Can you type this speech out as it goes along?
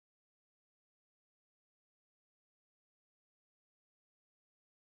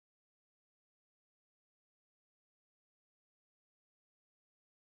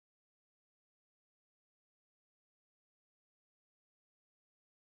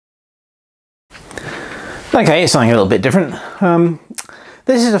Okay, it's something a little bit different.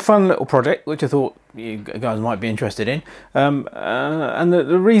 This is a fun little project which I thought you guys might be interested in, and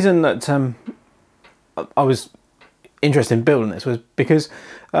the reason that I was interested in building this was because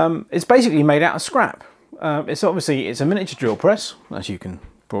it's basically made out of scrap. It's a miniature drill press, as you can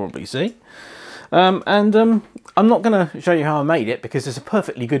probably see, and I'm not going to show you how I made it because there's a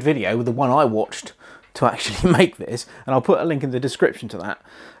perfectly good video with the one I watched to actually make this, and I'll put a link in the description to that.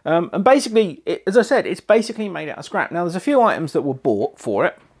 And basically, as I said, it's basically made out of scrap. Now, there's a few items that were bought for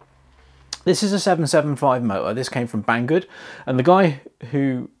it. This is a 775 motor. This came from Banggood, and the guy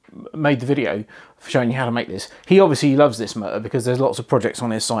who made the video showing you how to make this, he obviously loves this motor because there's lots of projects on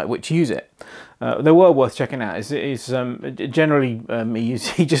his site which use it. They were worth checking out. Generally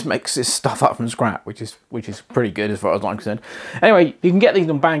he just makes this stuff up from scrap, which is pretty good as far as I'm concerned. Anyway, you can get these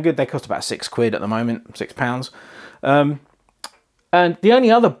on Banggood. They cost about £6 at the moment, £6. And the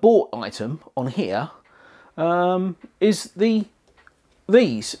only other bought item on here is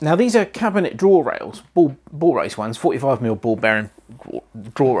these. Now, these are cabinet draw rails, ball race ones, 45mm ball bearing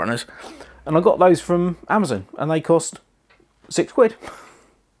draw runners, and I got those from Amazon, and they cost £6.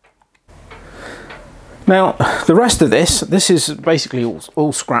 Now, the rest of this is basically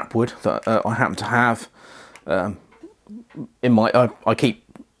all scrap wood that I happen to have in my. I keep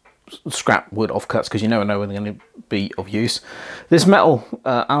scrap wood offcuts because you never know when they're going to be of use. This metal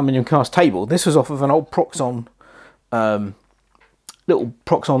aluminium cast table. This was off of an old Proxon. Little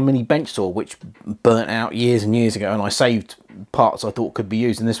Proxon mini bench saw which burnt out years and years ago, and I saved parts I thought could be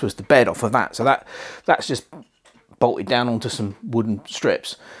used, and this was the bed off of that. So that's just bolted down onto some wooden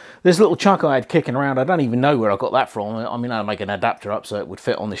strips. This little chuck I had kicking around, I don't even know where I got that from. I mean, I'd make an adapter up so it would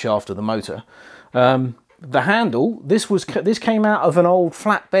fit on the shaft of the motor. The handle, this came out of an old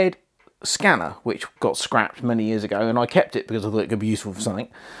flatbed scanner which got scrapped many years ago, and I kept it because I thought it could be useful for something.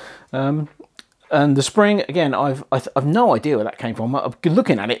 And the spring, again, I've no idea where that came from.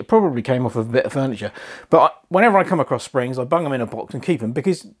 Looking at it, it probably came off of a bit of furniture. But whenever I come across springs, I bung them in a box and keep them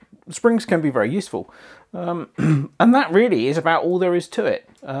because springs can be very useful. And that really is about all there is to it.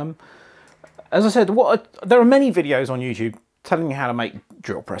 As I said, there are many videos on YouTube telling you how to make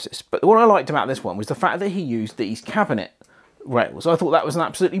drill presses. But what I liked about this one was the fact that he used these cabinet rails. I thought that was an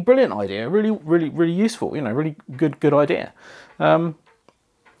absolutely brilliant idea. Really, really, really useful. You know, really good idea.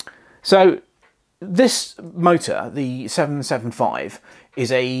 So this motor, the 775,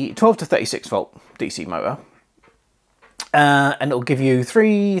 is a 12 to 36 volt DC motor, and it'll give you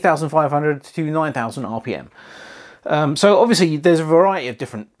 3,500 to 9,000 RPM. So obviously there's a variety of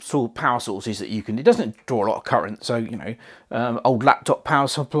different power sources that you can. It doesn't draw a lot of current, so you know, old laptop power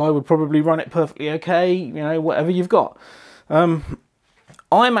supply would probably run it perfectly okay. You know, whatever you've got. I'm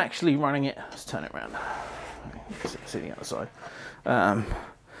actually running it. Let's turn it around. See the other side.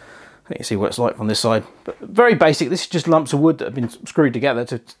 You can see what it's like from this side, but very basic. This is just lumps of wood that have been screwed together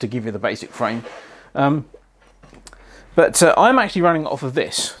to give you the basic frame. But I'm actually running it off of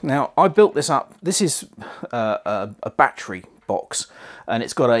this. Now, I built this up. This is a battery box, and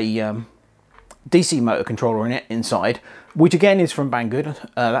it's got a DC motor controller in it inside, which again is from Banggood.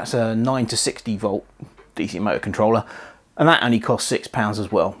 That's a 9 to 60 volt DC motor controller, and that only costs £6 as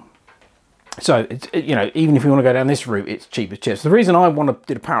well. So, you know, even if you want to go down this route, it's cheap as chips. The reason I want to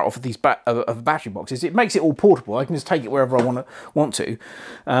do the power off of these battery boxes, it makes it all portable. I can just take it wherever I want to,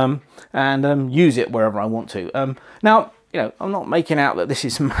 and use it wherever I want to. Now, you know, I'm not making out that this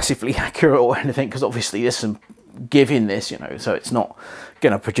is massively accurate or anything, because obviously there's some give in this, you know, so it's not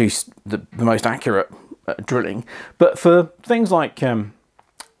going to produce the most accurate drilling. But for things like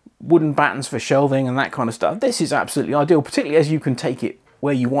wooden battens for shelving and that kind of stuff, this is absolutely ideal, particularly as you can take it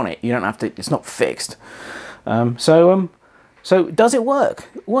where you want it. You don't have to, it's not fixed. So does it work?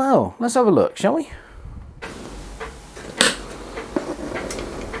 Well, let's have a look, shall we?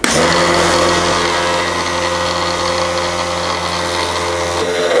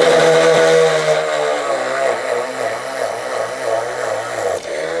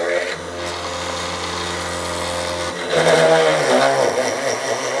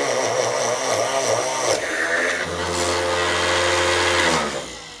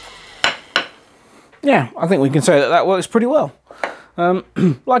 Yeah, I think we can say that works pretty well.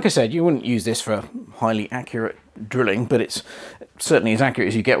 Like I said, you wouldn't use this for highly accurate drilling, but it's certainly as accurate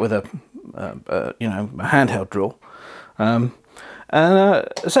as you get with a handheld drill.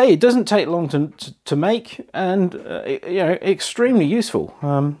 Say it doesn't take long to make, and you know, extremely useful.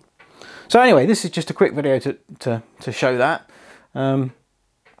 So anyway, this is just a quick video to show that. And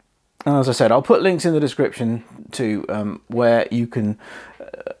as I said, I'll put links in the description to where you can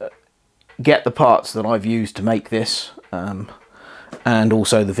get the parts that I've used to make this, and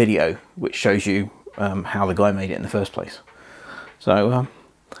also the video which shows you how the guy made it in the first place. So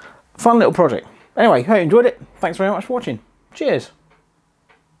fun little project. Anyway, hope you enjoyed it. Thanks very much for watching. Cheers.